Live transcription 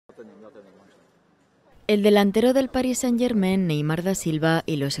El delantero del Saint-Geirman, Neymar da Silva,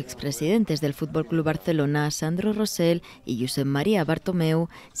 y los expresidentes del FC Barcelona, Sandro, Rosell y Josep Bartomeu,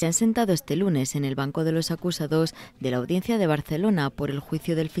 se han sentado este lunes en el banco de los acusados de la Audiencia de Barcelona por el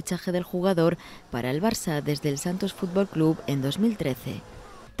juicio del fichaje del jugador para el Barça desde el Santos FC en 2013.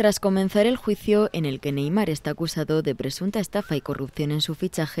 Tras comenzar el juicio en el que Neymar está acusado de presunta estafa y corrupción en su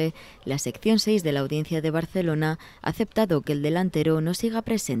fichaje, la sección 6 de la Audiencia de Barcelona ha aceptado que el delantero no siga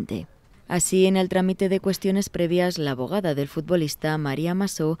presente. Así, en el trámite de cuestiones previas, la abogada del futbolista, María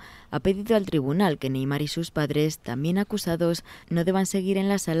Masó, ha pedido al Tribunal que Neymar y sus padres, también acusados, no deban seguir en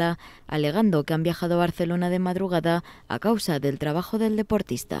la sala, alegando que han viajado a Barcelona de madrugada a causa del trabajo del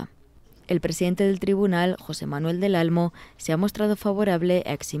deportista. El presidente del Tribunal, José Manuel del Almo, se ha mostrado favorable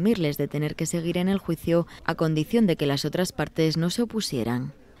a eximirles de tener que seguir en el juicio a condición de que las otras partes no se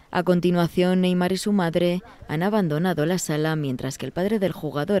opusieran. A continuación, Neymar y su madre han abandonado la sala, mientras que el padre del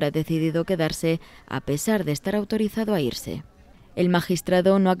jugador ha decidido quedarse a pesar de estar autorizado a irse. El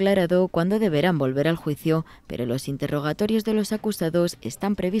magistrado no ha aclarado cuándo deberán volver al juicio, pero los interrogatorios de los acusados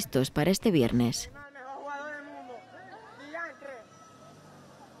están previstos para este viernes.